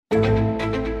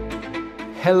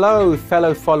Hello,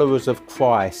 fellow followers of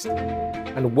Christ,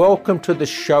 and welcome to the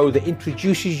show that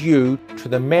introduces you to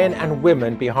the men and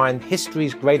women behind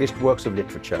history's greatest works of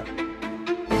literature.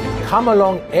 Come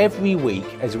along every week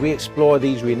as we explore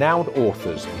these renowned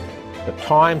authors, the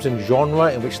times and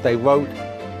genre in which they wrote,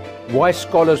 why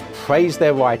scholars praise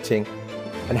their writing,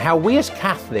 and how we as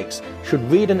Catholics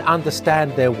should read and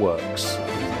understand their works.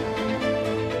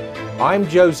 I'm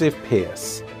Joseph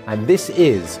Pearce, and this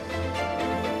is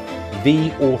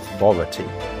The Authority.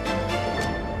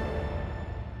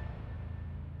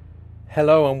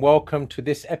 Hello and welcome to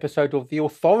this episode of The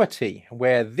Authority,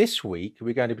 where this week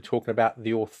we're going to be talking about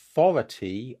the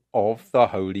authority of the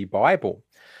Holy Bible.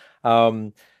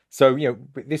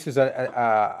 This is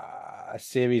a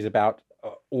series about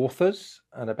authors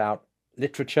and about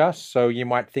literature, so you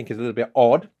might think it's a little bit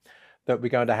odd that we're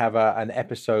going to have an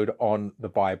episode on the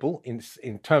Bible.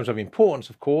 In terms of importance,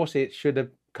 of course, it should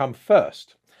have come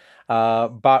first.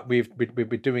 But we've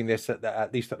been doing this,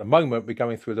 at least at the moment, we're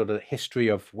going through a lot of the history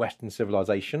of Western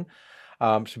civilization.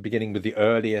 So beginning with the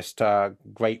earliest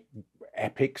great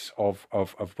epics of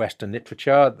Western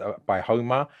literature by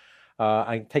Homer,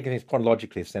 and taking things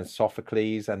chronologically, then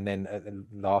Sophocles, and then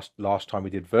last time we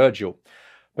did Virgil.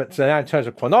 But so now in terms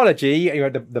of chronology,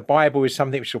 the Bible is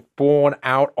something which is born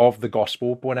out of the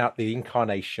gospel, born out the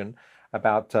incarnation,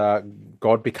 about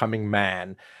God becoming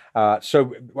man.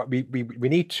 So we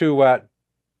need to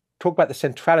talk about the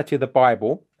centrality of the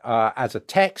Bible as a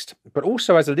text, but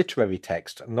also as a literary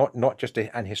text, not just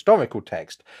an historical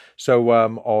text, so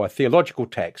or a theological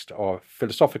text or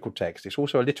philosophical text. It's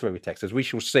also a literary text, as we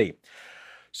shall see.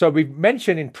 So we've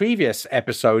mentioned in previous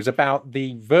episodes about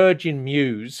the virgin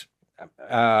muse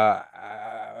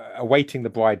awaiting the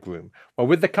bridegroom. Well,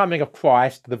 with the coming of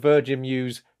Christ, the virgin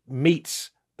muse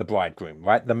meets the bridegroom,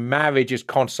 right? The marriage is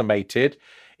consummated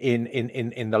in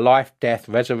the life, death,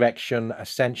 resurrection,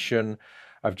 ascension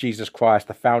of Jesus Christ,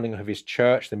 the founding of his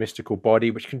church, the mystical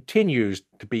body, which continues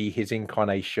to be his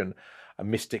incarnation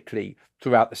mystically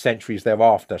throughout the centuries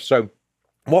thereafter. So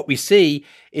what we see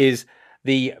is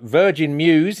the virgin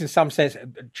muse, in some sense,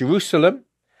 Jerusalem,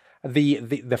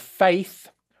 the faith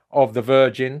of the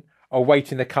virgin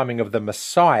awaiting the coming of the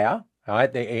Messiah,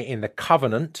 right? In the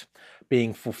covenant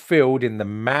being fulfilled in the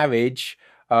marriage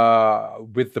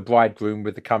with the bridegroom,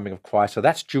 with the coming of Christ. So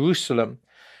that's Jerusalem.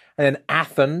 And then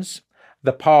Athens,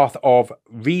 the path of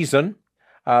reason,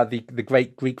 the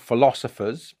great Greek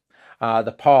philosophers,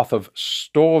 the path of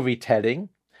storytelling,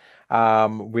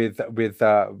 with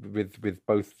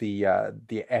both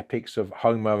the epics of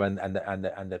Homer and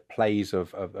the plays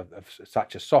of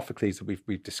such as Sophocles that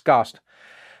we've discussed,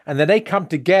 and then they come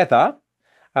together.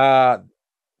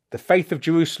 The faith of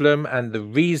Jerusalem and the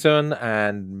reason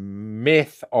and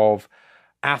myth of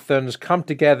Athens come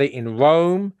together in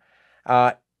Rome,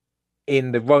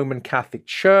 in the Roman Catholic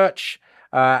Church,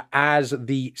 as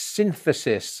the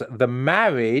synthesis, the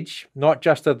marriage, not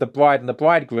just of the bride and the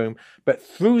bridegroom, but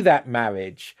through that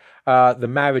marriage, the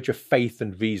marriage of faith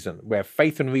and reason, where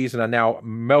faith and reason are now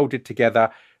melded together.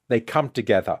 They come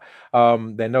together.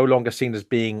 They're no longer seen as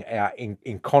being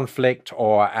in conflict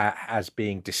or as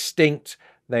being distinct.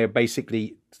 They are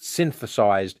basically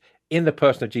synthesized in the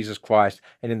person of Jesus Christ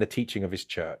and in the teaching of his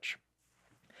church.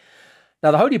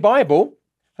 Now, the Holy Bible,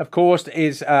 of course,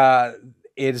 is the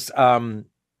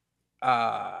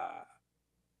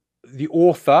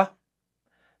author.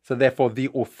 So therefore, the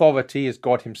authority is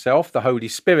God himself, the Holy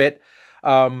Spirit.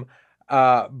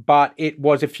 But it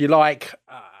was, if you like,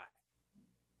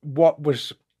 what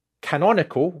was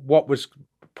canonical, what was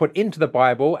put into the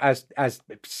Bible as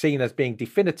seen as being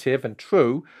definitive and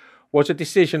true, was a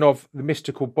decision of the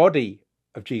mystical body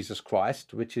of Jesus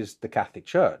Christ, which is the Catholic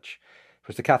Church. It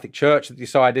was the Catholic Church that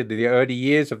decided in the early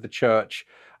years of the Church,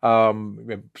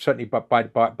 certainly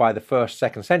by the first,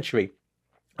 second century,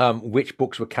 which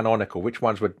books were canonical, which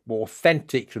ones were more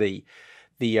authentically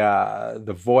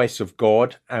the voice of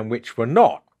God, and which were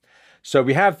not. So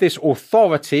we have this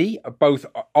authority, both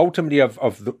ultimately of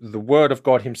the Word of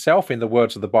God himself in the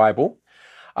words of the Bible,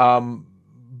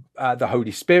 the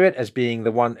Holy Spirit as being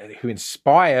the one who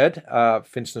inspired, for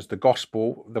instance, the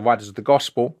Gospel, the writers of the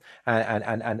Gospel,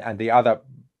 and the other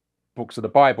books of the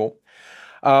Bible,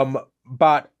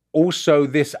 but also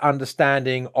this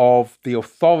understanding of the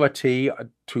authority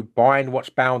to bind what's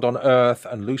bound on earth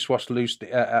and loose what's loosed,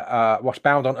 what's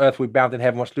bound on earth will be bound in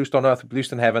heaven, what's loosed on earth will be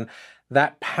loosed in heaven.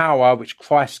 That power which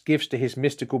Christ gives to his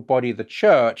mystical body, the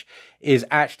church, is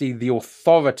actually the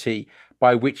authority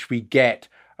by which we get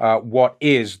what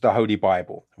is the Holy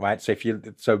Bible, right? So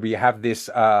we have this,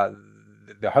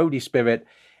 the Holy Spirit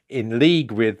in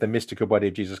league with the mystical body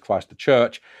of Jesus Christ, the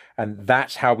church. And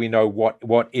that's how we know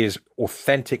what is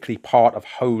authentically part of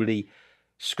Holy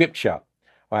Scripture,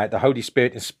 right? The Holy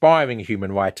Spirit inspiring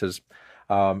human writers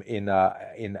in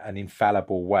an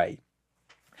infallible way.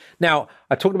 Now,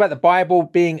 I talked about the Bible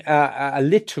being a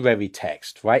literary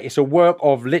text, right? It's a work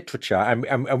of literature,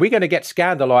 and we're going to get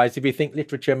scandalized if you think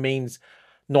literature means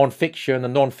non-fiction,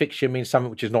 and non-fiction means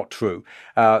something which is not true.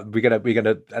 That's what we're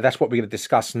going to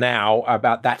discuss now.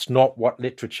 About that's not what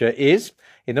literature is.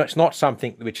 It's not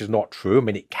something which is not true. I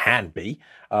mean, it can be.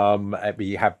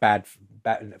 You have bad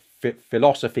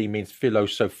philosophy means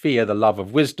philosophia, the love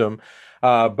of wisdom.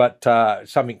 But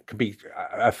something can be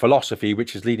a philosophy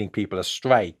which is leading people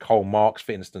astray. Karl Marx,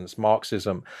 for instance,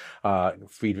 Marxism,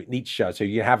 Friedrich Nietzsche. So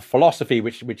you have philosophy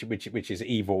which is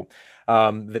evil,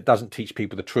 that doesn't teach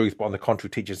people the truth, but on the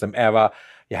contrary teaches them error.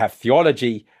 You have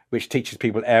theology which teaches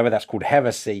people error. That's called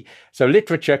heresy. So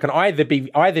literature can either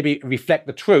reflect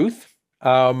the truth,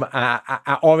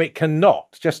 or it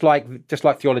cannot. Just like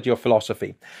theology or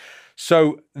philosophy.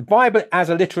 So the Bible as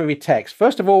a literary text,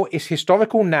 first of all, is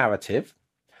historical narrative,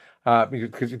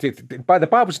 because the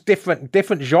Bible's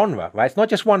different genre, right? It's not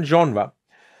just one genre.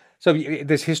 So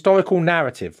there's historical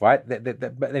narrative, right?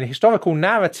 But the historical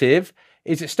narrative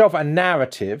is itself a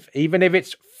narrative. Even if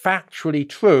it's factually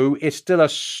true, it's still a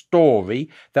story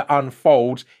that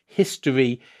unfolds.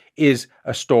 History is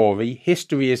a story.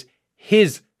 History is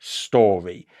his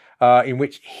story. In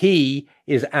which he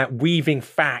is weaving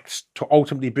facts to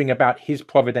ultimately bring about his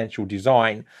providential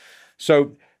design.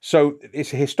 So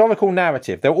it's a historical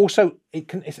narrative. There also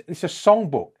it's a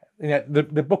songbook.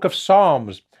 The book of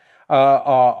Psalms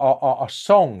are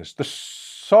songs. The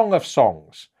Song of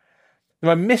Songs.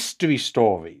 There are mystery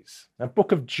stories. The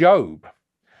book of Job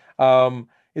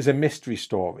is a mystery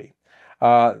story.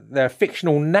 There are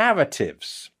fictional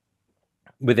narratives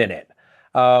within it.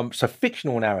 So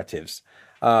fictional narratives.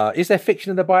 Is there fiction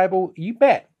in the Bible? You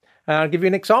bet. I'll give you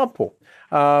an example.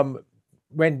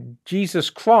 When Jesus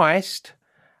Christ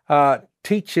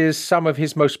teaches some of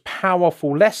his most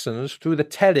powerful lessons through the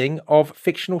telling of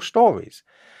fictional stories.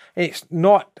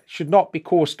 Should not be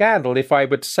cause scandal if I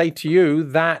would say to you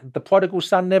that the prodigal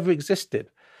son never existed.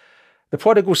 The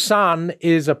prodigal son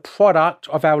is a product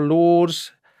of our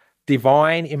Lord's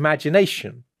divine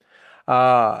imagination.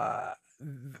 The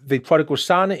prodigal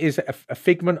son is a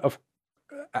figment of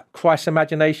Christ's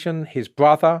imagination, his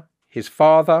brother, his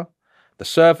father, the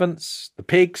servants, the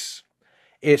pigs.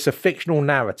 It's a fictional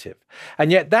narrative.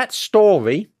 And yet that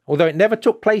story, although it never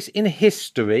took place in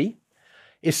history,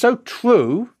 is so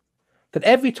true that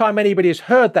every time anybody has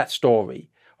heard that story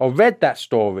or read that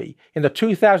story in the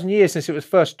 2,000 years since it was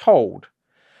first told,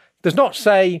 does not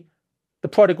say the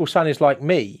prodigal son is like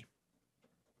me.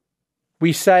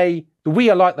 We say we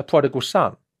are like the prodigal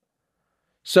son.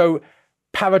 So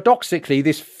paradoxically,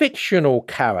 this fictional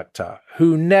character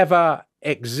who never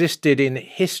existed in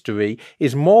history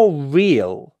is more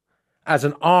real as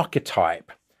an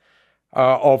archetype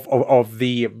of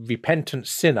the repentant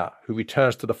sinner who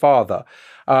returns to the Father,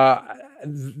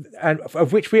 and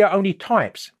of which we are only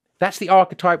types. That's the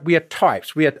archetype. We are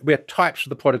types. We are types of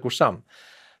the prodigal son.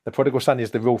 The prodigal son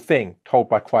is the real thing told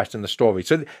by Christ in the story.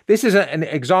 So this is an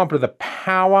example of the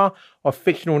power of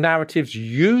fictional narratives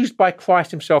used by Christ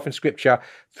himself in Scripture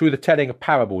through the telling of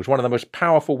parables. One of the most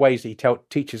powerful ways that he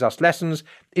teaches us lessons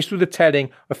is through the telling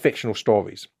of fictional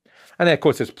stories. And then, of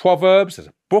course, there's Proverbs. There's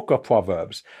a book of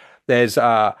Proverbs. There's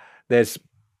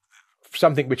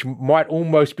something which might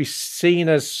almost be seen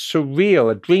as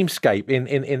surreal, a dreamscape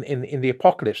in the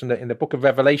Apocalypse, in the book of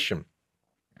Revelation.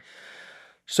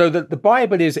 So that the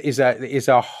Bible is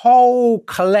a whole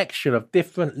collection of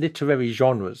different literary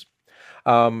genres,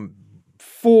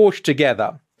 forged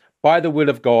together by the will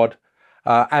of God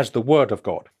as the Word of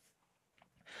God.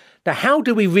 Now, how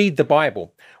do we read the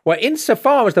Bible? Well,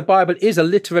 insofar as the Bible is a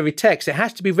literary text, it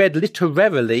has to be read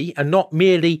literarily and not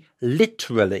merely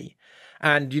literally.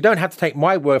 And you don't have to take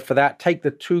my word for that. Take the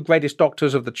two greatest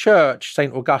doctors of the church,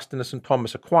 St. Augustinus and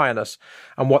Thomas Aquinas,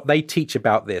 and what they teach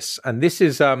about this. And this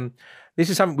is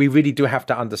something we really do have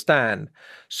to understand.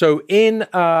 So in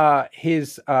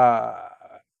his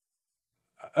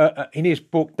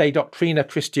book De Doctrina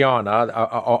Christiana,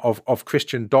 of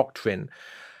Christian doctrine,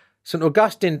 St.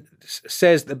 Augustine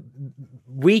says that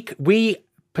we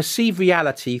perceive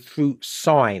reality through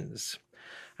signs.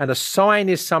 And a sign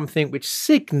is something which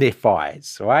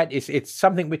signifies, right? It's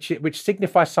something which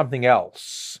signifies something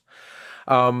else.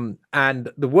 And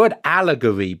the word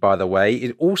allegory, by the way,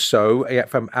 is also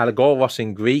from allegoros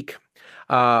in Greek,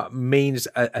 means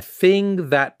a thing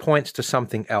that points to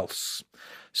something else.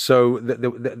 So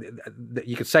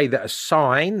you could say that a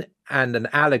sign and an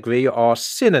allegory are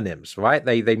synonyms, right?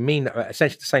 They mean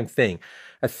essentially the same thing.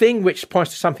 A thing which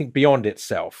points to something beyond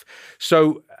itself.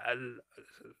 So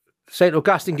St.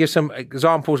 Augustine gives some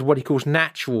examples of what he calls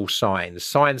natural signs,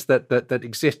 signs that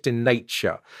exist in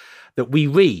nature, that we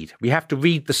read. We have to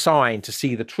read the sign to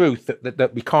see the truth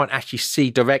that we can't actually see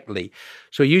directly.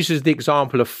 So he uses the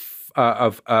example of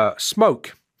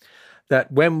smoke,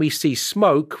 that when we see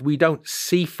smoke, we don't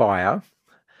see fire,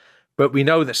 but we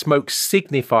know that smoke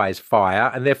signifies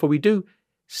fire, and therefore we do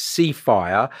see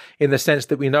fire, in the sense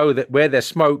that we know that where there's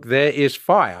smoke, there is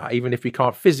fire. Even if we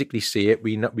can't physically see it,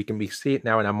 we can see it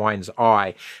now in our mind's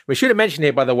eye. We should have mentioned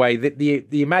here, by the way, that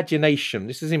the imagination,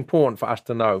 this is important for us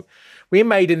to know. We're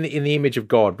made in the image of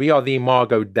God. We are the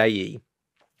imago Dei.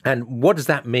 And what does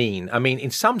that mean? I mean,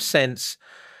 in some sense,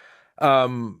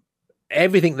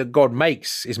 everything that God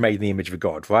makes is made in the image of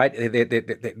God, right?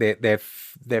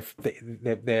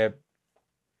 They're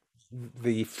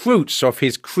the fruits of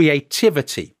his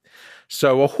creativity.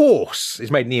 So a horse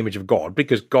is made in the image of God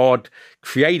because God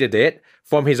created it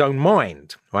from his own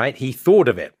mind, right? He thought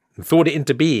of it and thought it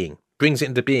into being, brings it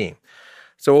into being.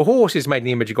 So a horse is made in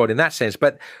the image of God in that sense,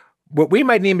 but we're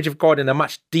made in the image of God in a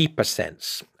much deeper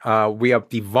sense. We are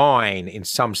divine in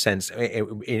some sense,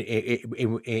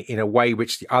 in a way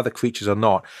which the other creatures are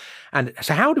not. And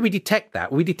so how do we detect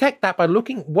that? We detect that by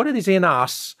looking what it is in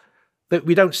us that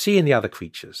we don't see in the other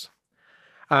creatures.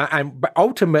 But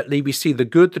ultimately, we see the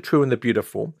good, the true, and the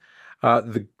beautiful,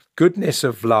 the goodness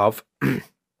of love,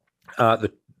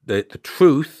 the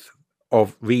truth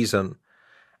of reason,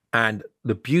 and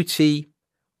the beauty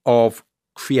of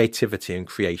creativity and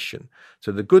creation.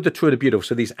 So the good, the true, and the beautiful.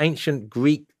 So these ancient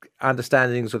Greek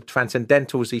understandings of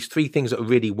transcendentals, these three things that are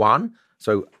really one.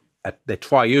 So they're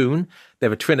triune,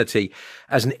 they're a trinity,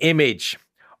 as an image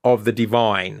of the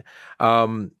divine,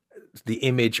 the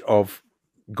image of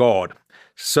God.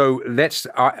 So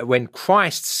when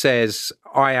Christ says,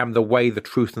 I am the way, the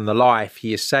truth, and the life,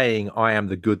 he is saying, I am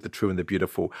the good, the true, and the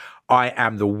beautiful. I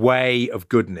am the way of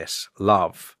goodness,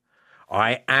 love.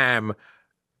 I am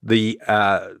the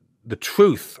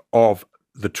truth of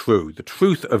the true, the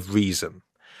truth of reason,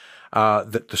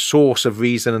 the source of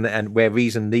reason and where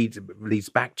reason leads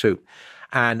back to.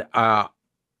 And I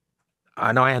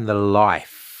am the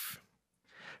life.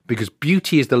 Because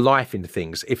beauty is the life in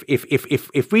things.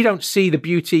 If we don't see the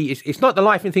beauty, it's not the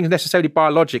life in things necessarily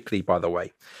biologically, by the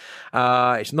way.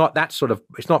 It's not that sort of.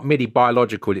 It's not merely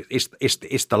biological.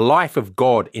 It's the life of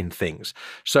God in things.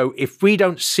 So if we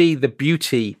don't see the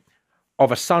beauty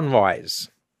of a sunrise,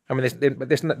 I mean,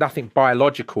 there's nothing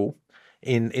biological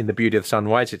in the beauty of the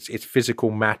sunrise. It's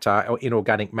physical matter or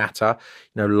inorganic matter,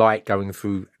 light going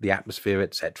through the atmosphere,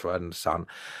 etc., and the sun.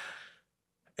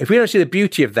 If we don't see the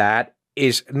beauty of that,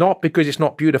 is not because it's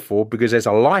not beautiful, because there's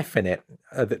a life in it,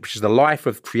 which is the life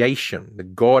of creation.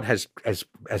 That God has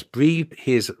breathed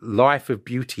his life of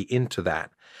beauty into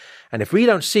that. And if we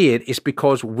don't see it, it's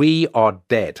because we are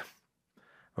dead,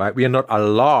 right? We are not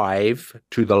alive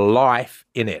to the life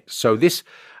in it. So this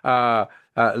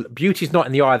beauty is not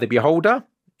in the eye of the beholder,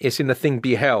 it's in the thing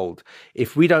beheld.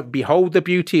 If we don't behold the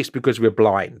beauty, it's because we're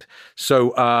blind.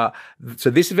 So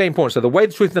this is very important. So the way,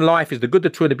 the truth, and the life is the good, the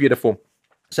true, and the beautiful.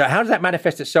 So how does that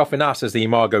manifest itself in us as the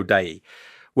imago Dei?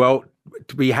 Well,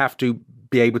 we have to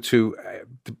be able to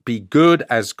be good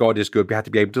as God is good. We have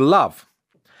to be able to love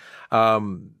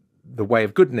the way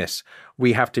of goodness.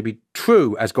 We have to be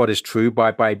true as God is true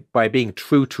by being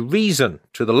true to reason,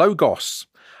 to the Logos,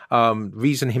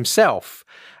 reason himself.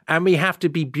 And we have to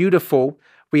be beautiful.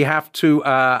 We have to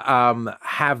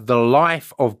have the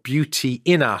life of beauty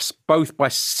in us, both by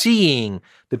seeing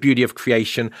the beauty of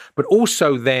creation, but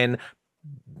also then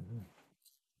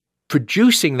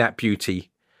producing that beauty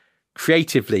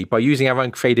creatively by using our own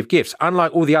creative gifts.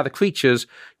 Unlike all the other creatures,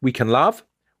 we can love,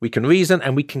 we can reason,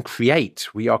 and we can create.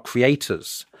 We are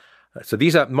creators. So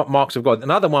these are marks of God.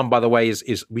 Another one, by the way,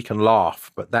 is we can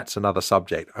laugh, but that's another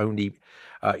subject. Only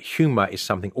humor is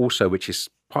something also which is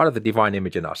part of the divine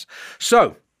image in us.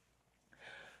 So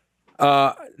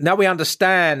now we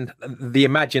understand the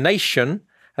imagination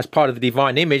as part of the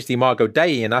divine image, the imago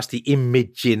Dei in us, the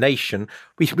imagination.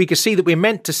 We can see that we're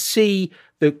meant to see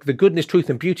the goodness, truth,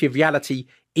 and beauty of reality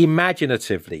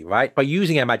imaginatively, right? By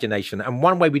using imagination. And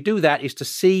one way we do that is to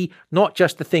see not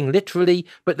just the thing literally,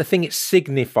 but the thing it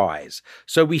signifies.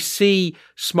 So we see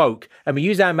smoke and we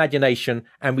use our imagination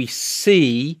and we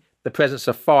see the presence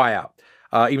of fire,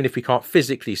 even if we can't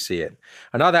physically see it.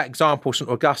 Another example St.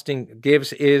 Augustine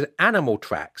gives is animal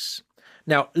tracks.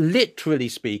 Now, literally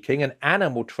speaking, an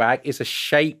animal track is a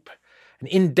shape, an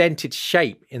indented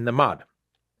shape in the mud.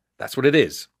 That's what it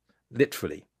is,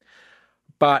 literally.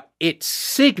 but it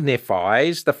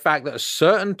signifies the fact that a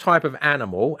certain type of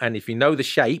animal, and if you know the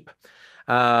shape,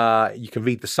 you can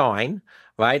read the sign,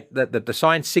 right? That the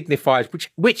sign signifies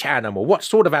which animal, what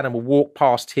sort of animal walked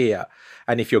past here.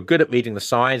 And if you're good at reading the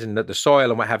signs and the soil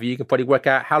and what have you, you can probably work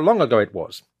out how long ago it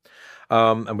was,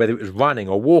 and whether it was running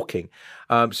or walking.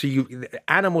 So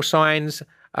animal signs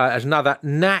as another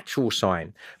natural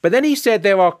sign. But then he said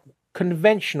there are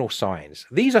conventional signs.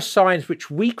 These are signs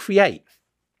which we create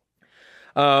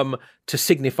to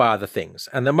signify other things.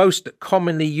 And the most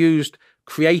commonly used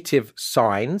creative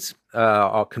signs,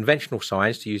 or conventional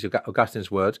signs, to use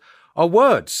Augustine's words, are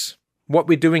words, what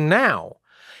we're doing now.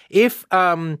 If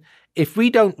we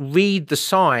don't read the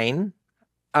sign,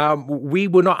 we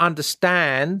will not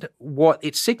understand what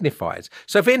it signifies.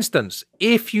 So, for instance,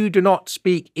 if you do not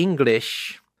speak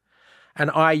English and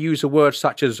I use a word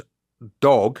such as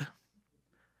dog,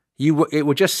 it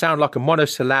will just sound like a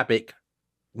monosyllabic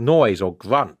noise or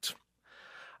grunt.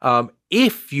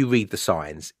 If you read the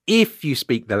signs, if you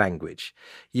speak the language,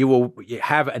 you will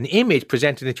have an image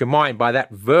presented into your mind by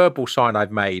that verbal sign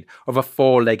I've made of a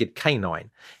four-legged canine.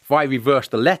 If I reverse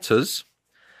the letters,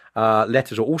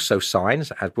 letters are also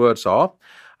signs, as words are,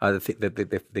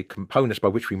 the components by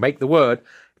which we make the word.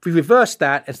 If we reverse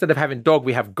that, instead of having dog,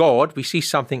 we have God. We see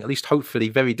something, at least hopefully,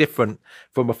 very different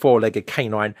from a four-legged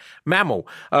canine mammal.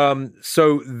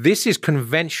 So this is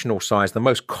conventional signs. The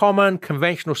most common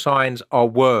conventional signs are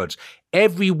words.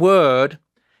 Every word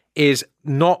is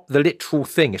not the literal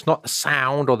thing. It's not the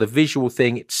sound or the visual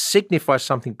thing. It signifies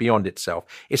something beyond itself.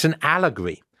 It's an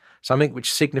allegory, something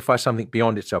which signifies something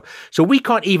beyond itself. So we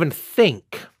can't even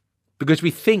think, because we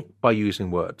think by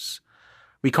using words.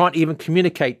 We can't even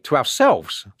communicate to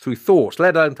ourselves through thoughts,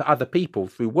 let alone to other people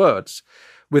through words,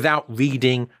 without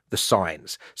reading the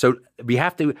signs. So we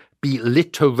have to be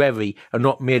literary and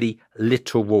not merely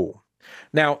literal.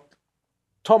 Now,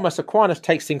 Thomas Aquinas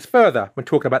takes things further when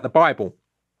talking about the Bible.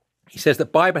 He says the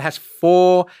Bible has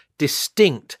 4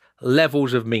 distinct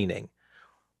levels of meaning.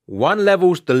 One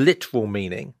level's the literal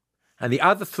meaning, and the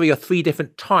other 3 are 3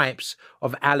 different types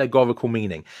of allegorical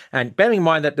meaning. And bearing in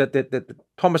mind that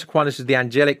Thomas Aquinas is the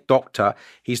angelic doctor,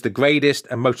 he's the greatest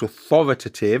and most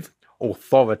authority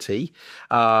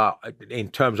in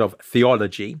terms of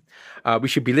theology, we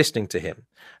should be listening to him.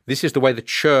 This is the way the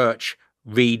church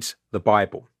reads the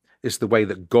Bible. This is the way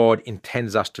that God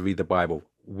intends us to read the Bible.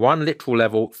 1 literal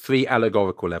level, 3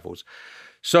 allegorical levels.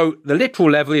 So the literal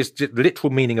level is the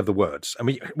literal meaning of the words. I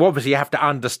mean, obviously you have to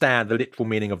understand the literal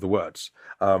meaning of the words,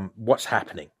 what's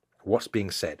happening, what's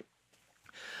being said.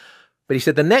 But he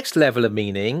said the next level of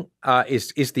meaning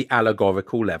is the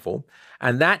allegorical level,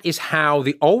 and that is how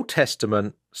the Old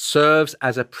Testament serves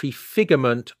as a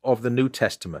prefigurement of the New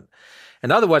Testament.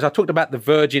 In other words, I talked about the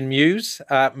virgin muse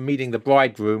meeting the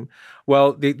bridegroom.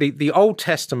 Well, the Old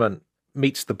Testament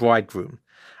meets the bridegroom.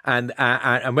 And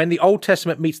when the Old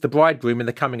Testament meets the bridegroom in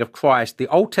the coming of Christ, the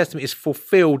Old Testament is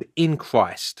fulfilled in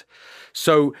Christ.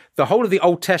 So the whole of the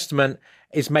Old Testament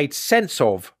is made sense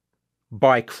of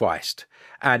by Christ.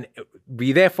 And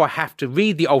we therefore have to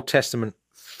read the Old Testament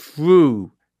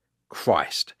through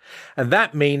Christ. And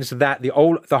that means that the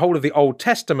whole of the Old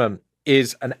Testament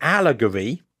is an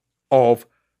allegory of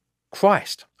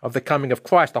Christ, of the coming of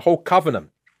Christ, the whole covenant,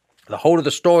 the whole of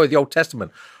the story of the Old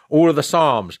Testament, all of the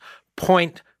Psalms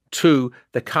point to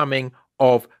the coming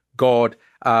of God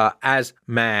as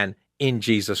man in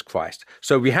Jesus Christ.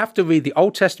 So we have to read the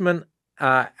Old Testament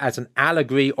as an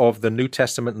allegory of the New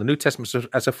Testament, and the New Testament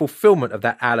as a fulfillment of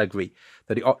that allegory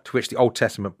to which the Old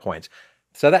Testament points.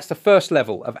 So that's the first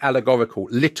level of allegorical,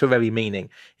 literary meaning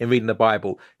in reading the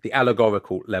Bible, the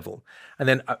allegorical level. And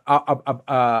then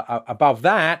above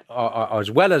that, or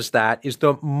as well as that, is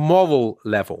the moral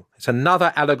level. It's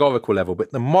another allegorical level,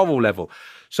 but the moral level.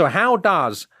 So how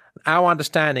does our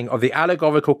understanding of the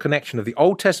allegorical connection of the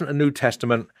Old Testament and New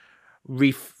Testament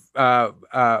reflect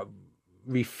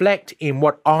in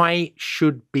what I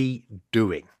should be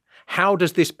doing? How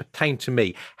does this pertain to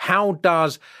me? How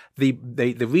does the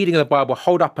reading of the Bible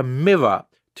hold up a mirror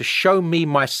to show me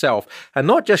myself, and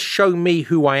not just show me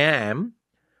who I am,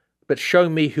 but show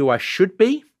me who I should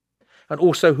be and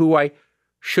also who I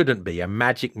shouldn't be, a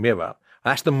magic mirror.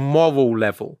 That's the moral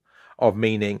level of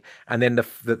meaning. And then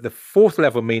the fourth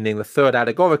level of meaning, the third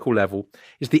allegorical level,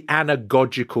 is the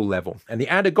anagogical level. And the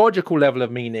anagogical level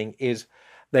of meaning is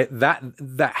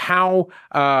that how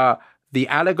the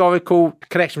allegorical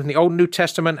connection from the Old and New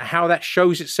Testament, how that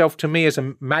shows itself to me as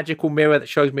a magical mirror that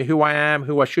shows me who I am,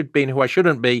 who I should be, and who I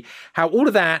shouldn't be. How all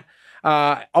of that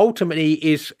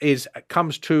ultimately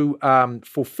comes to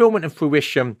fulfillment and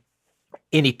fruition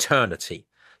in eternity.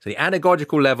 So the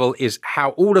anagogical level is how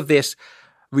all of this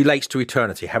relates to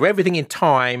eternity, how everything in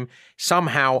time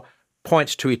somehow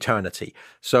points to eternity.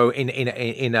 So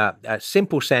in a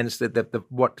simple sense, that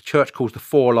what the church calls the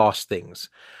four last things,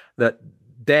 that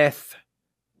death,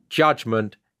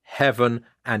 judgment, heaven,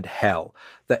 and hell,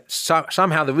 that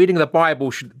somehow the reading of the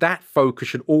Bible, that focus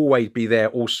should always be there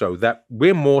also, that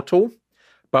we're mortal,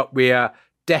 but we are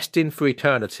destined for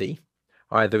eternity,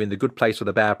 either in the good place or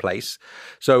the bad place.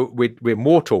 So we're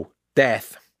mortal,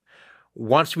 death.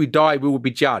 Once we die, we will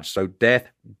be judged. So death,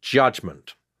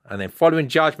 judgment. And then following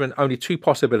judgment, only two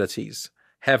possibilities,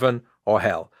 heaven or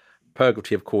hell.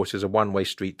 Purgatory, of course, is a one-way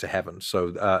street to heaven.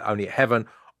 So only heaven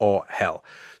or hell.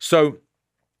 So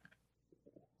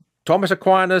Thomas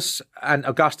Aquinas and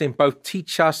Augustine both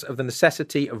teach us of the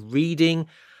necessity of reading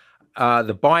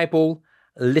the Bible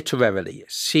literarily,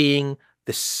 seeing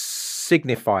the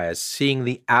signifiers, seeing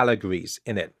the allegories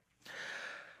in it.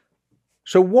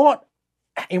 So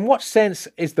in what sense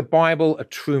is the Bible a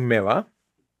true mirror?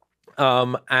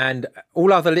 And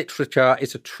all other literature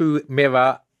is a true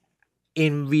mirror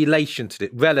in relation to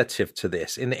it, relative to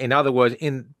this. In other words,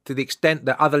 to the extent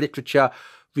that other literature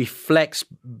reflects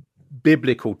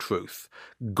biblical truth,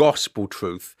 gospel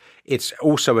truth, it's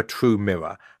also a true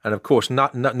mirror. And of course,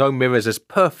 no mirror is as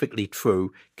perfectly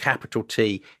true, capital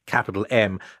T, capital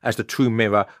M, as the true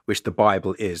mirror which the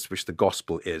Bible is, which the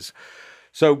gospel is.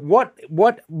 So what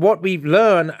we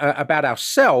learn about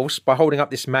ourselves by holding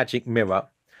up this magic mirror,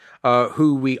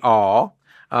 who we are,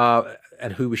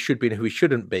 and who we should be and who we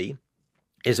shouldn't be,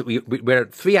 is that we're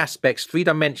at three aspects, three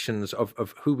dimensions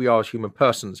of who we are as human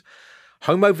persons.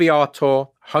 Homo viator,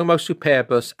 homo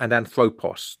superbus, and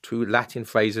anthropos, two Latin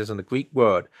phrases and a Greek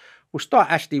word. We'll start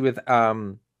actually with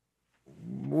anthropos,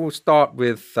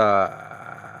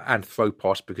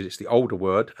 because it's the older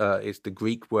word. It's the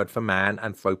Greek word for man,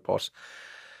 anthropos.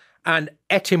 And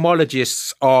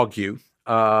etymologists argue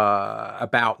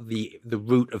about the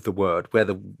root of the word, where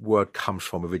the word comes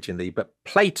from originally. But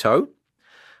Plato,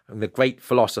 the great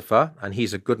philosopher, and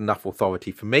he's a good enough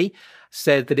authority for me,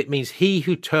 said that it means he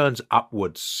who turns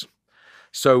upwards.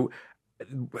 So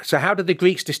how did the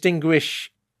Greeks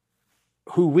distinguish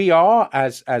who we are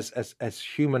as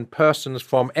human persons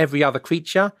from every other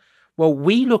creature? Well,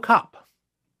 we look up.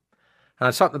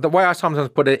 And the way I sometimes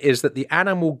put it is that the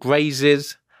animal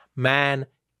grazes, man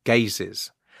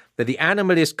gazes. That the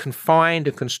animal is confined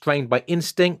and constrained by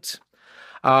instinct.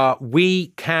 We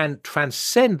can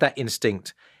transcend that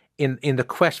instinct in the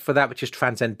quest for that which is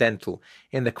transcendental,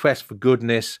 in the quest for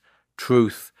goodness,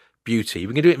 truth, beauty.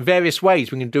 We can do it in various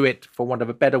ways. We can do it, for want of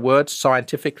a better word,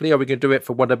 scientifically, or we can do it,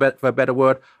 for want of a better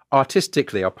word,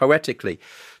 artistically or poetically.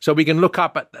 So we can look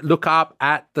up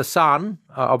at the sun,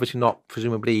 obviously not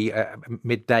presumably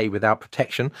midday without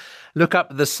protection. Look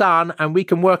up at the sun, and we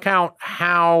can work out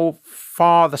how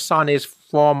far the sun is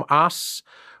from us.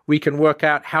 We can work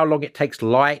out how long it takes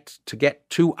light to get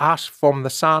to us from the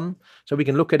sun. So we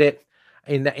can look at it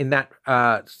in that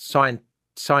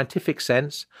scientific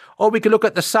sense. Or we can look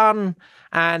at the sun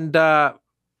and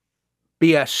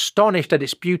be astonished at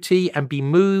its beauty and be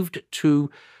moved to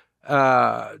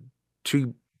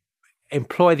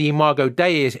employ the imago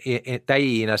Dei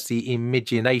in us, the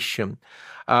imagination,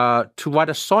 to write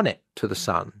a sonnet to the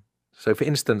sun. So, for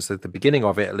instance, at the beginning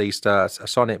of it, at least, a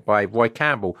sonnet by Roy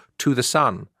Campbell, To the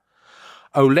Sun.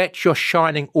 Oh, let your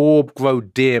shining orb grow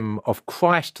dim of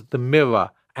Christ the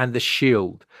mirror and the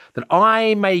shield, that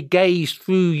I may gaze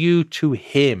through you to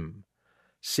him,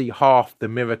 see half the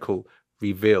miracle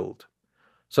revealed.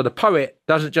 So the poet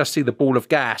doesn't just see the ball of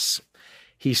gas,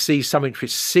 he sees something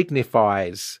which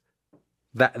signifies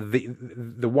that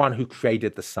the one who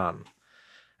created the sun,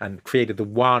 and created the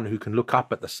one who can look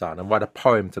up at the sun and write a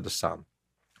poem to the sun.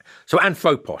 So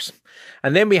anthropos.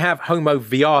 And then we have homo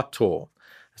viator.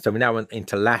 So we're now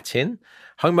into Latin.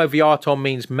 Homo viator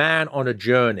means man on a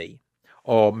journey,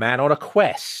 or man on a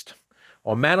quest,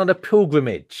 or man on a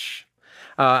pilgrimage.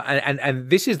 And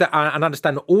this is and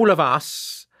understand that all of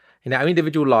us in our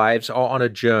individual lives are on a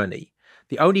journey.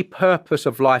 The only purpose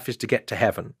of life is to get to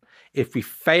heaven. If we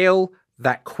fail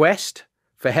that quest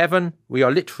for heaven, we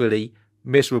are literally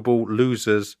miserable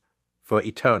losers for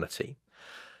eternity.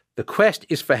 The quest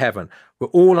is for heaven. We're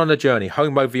all on a journey,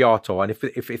 homo viator. And if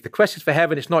the quest is for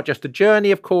heaven, it's not just a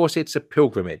journey, of course, it's a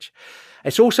pilgrimage.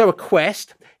 It's also a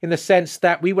quest in the sense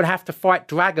that we would have to fight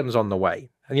dragons on the way.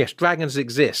 And yes, dragons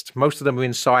exist. Most of them are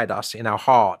inside us, in our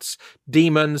hearts.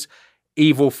 Demons,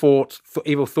 evil thoughts,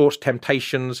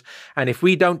 temptations. And if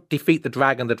we don't defeat the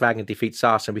dragon defeats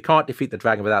us. And we can't defeat the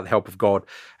dragon without the help of God.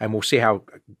 And we'll see how,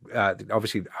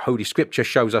 obviously, Holy Scripture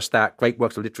shows us that. Great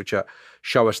works of literature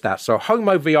show us that. So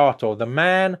homo viator, the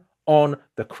man on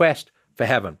the quest for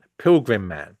heaven, pilgrim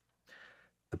man.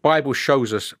 The Bible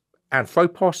shows us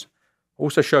anthropos,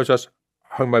 also shows us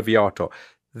homo viator.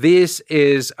 This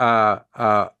is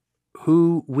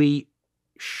who we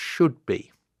should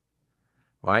be,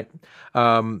 right?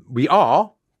 We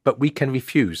are, but we can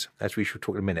refuse, as we should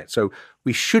talk in a minute. So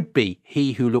we should be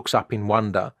he who looks up in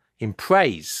wonder, in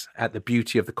praise at the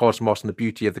beauty of the cosmos and the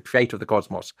beauty of the creator of the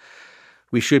cosmos.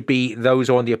 We should be those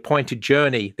on the appointed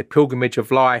journey, the pilgrimage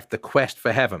of life, the quest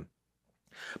for heaven.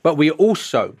 But we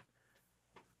also,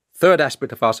 third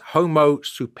aspect of us, homo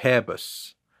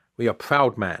superbus. We are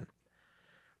proud man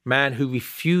who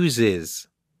refuses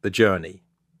the journey.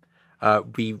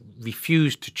 We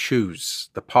refuse to choose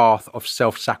the path of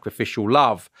self-sacrificial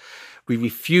love. We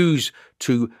refuse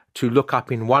to look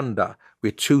up in wonder.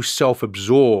 We're too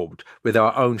self-absorbed with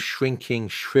our own shrinking,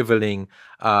 shriveling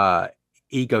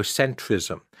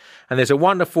egocentrism. And there's a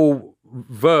wonderful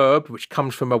verb which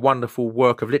comes from a wonderful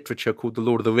work of literature called The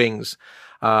Lord of the Rings.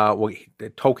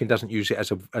 Tolkien doesn't use it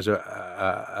as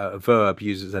a verb, he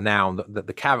uses a noun,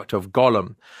 the character of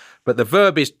Gollum. But the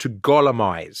verb is to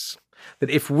Gollumize.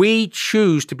 That if we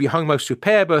choose to be homo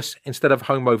superbus instead of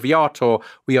homo viator,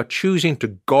 we are choosing to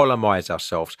Gollumize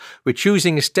ourselves. We're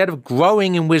choosing, instead of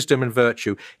growing in wisdom and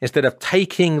virtue, instead of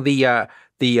taking the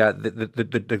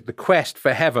quest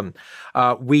for heaven,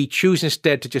 we choose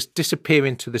instead to just disappear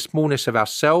into the smallness of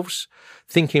ourselves,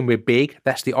 thinking we're big.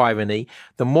 That's the irony.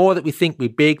 The more that we think we're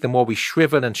big, the more we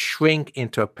shrivel and shrink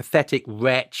into a pathetic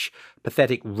wretch,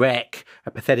 pathetic wreck,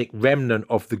 a pathetic remnant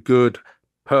of the good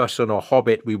person or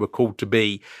hobbit we were called to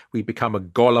be. We become a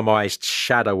Gollumized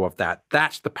shadow of that.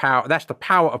 That's the power. That's the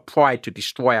power of pride to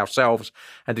destroy ourselves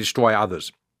and destroy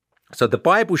others. So the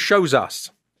Bible shows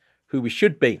us who we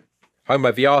should be,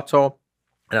 homo viator,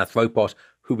 and anthropos,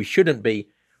 who we shouldn't be,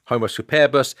 homo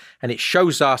superbus, and it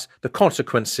shows us the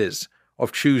consequences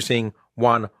of choosing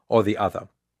one or the other.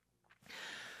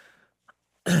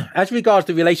 As regards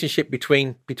the relationship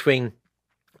between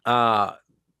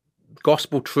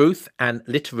gospel truth and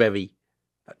literary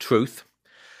truth,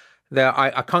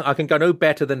 I can go no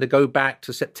better than to go back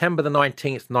to September the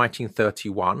 19th,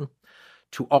 1931,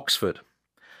 to Oxford,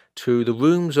 to the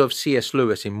rooms of C.S.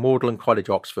 Lewis in Magdalen College,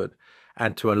 Oxford,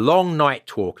 and to a long night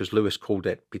talk, as Lewis called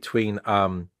it, between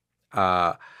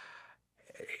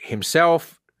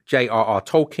himself, J.R.R.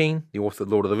 Tolkien, the author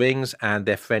of Lord of the Rings, and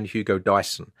their friend Hugo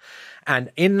Dyson.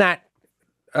 And in that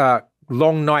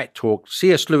long night talk,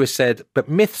 C.S. Lewis said, "But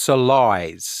myths are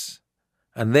lies,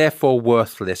 and therefore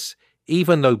worthless,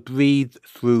 even though breathed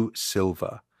through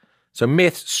silver." So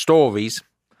myths, stories,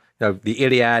 the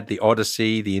Iliad, the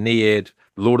Odyssey, the Aeneid,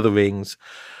 Lord of the Rings,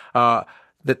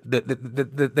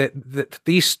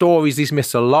 these stories, these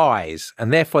myths are lies,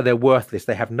 and therefore they're worthless.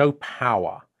 They have no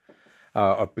power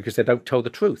because they don't tell the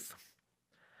truth.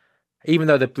 Even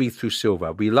though they breathe through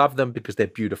silver, we love them because they're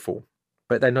beautiful,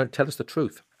 but they don't tell us the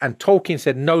truth. And Tolkien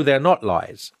said, no, they're not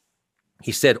lies.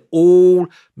 He said all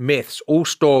myths, all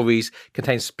stories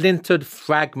contain splintered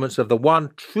fragments of the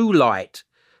one true light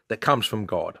that comes from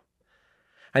God.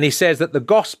 And he says that the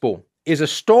gospel is a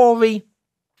story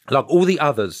like all the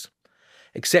others,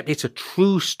 except it's a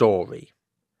true story.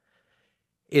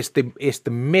 It's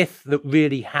the myth that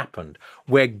really happened,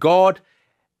 where God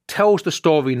tells the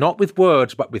story not with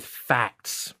words, but with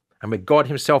facts, and where God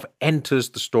himself enters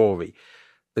the story.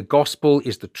 The gospel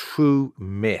is the true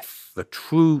myth, the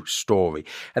true story.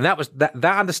 And that was that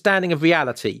understanding of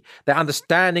reality, that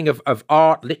understanding of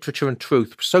art, literature, and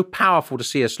truth was so powerful to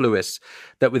C.S. Lewis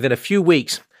that within a few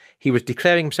weeks, he was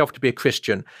declaring himself to be a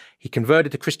Christian. He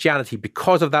converted to Christianity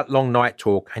because of that long night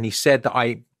talk. And he said that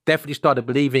I definitely started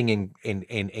believing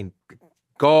in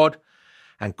God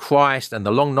and Christ, and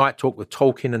the long night talk with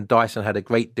Tolkien and Dyson had a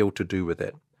great deal to do with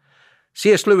it.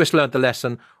 C.S. Lewis learned the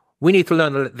lesson. We need to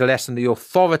learn the lesson. The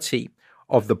authority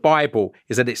of the Bible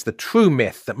is that it's the true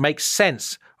myth that makes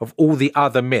sense of all the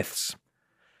other myths.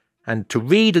 And to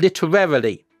read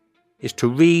literarily is to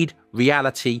read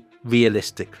reality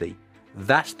realistically.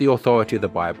 That's the authority of the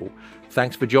Bible.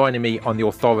 Thanks for joining me on The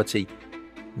Authority.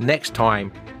 Next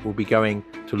time, we'll be going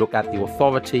to look at the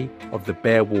authority of the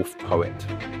Beowulf poet.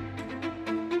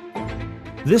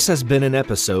 This has been an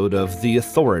episode of The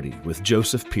Authority with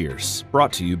Joseph Pierce,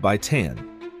 brought to you by TAN.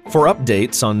 For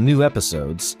updates on new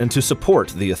episodes and to support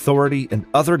The Authority and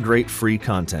other great free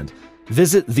content,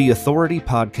 visit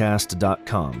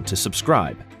theauthoritypodcast.com to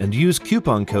subscribe and use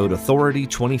coupon code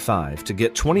AUTHORITY25 to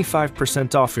get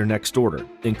 25% off your next order,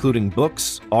 including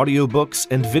books, audiobooks,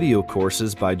 and video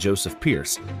courses by Joseph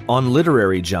Pierce on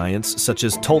literary giants such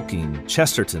as Tolkien,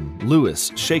 Chesterton,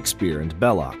 Lewis, Shakespeare, and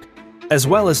Belloc, as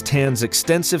well as TAN's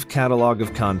extensive catalog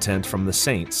of content from the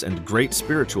saints and great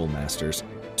spiritual masters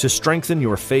to strengthen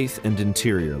your faith and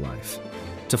interior life.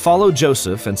 To follow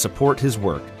Joseph and support his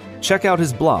work, check out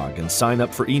his blog and sign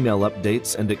up for email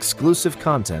updates and exclusive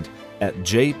content at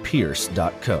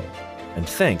jpierce.co. And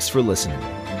thanks for listening.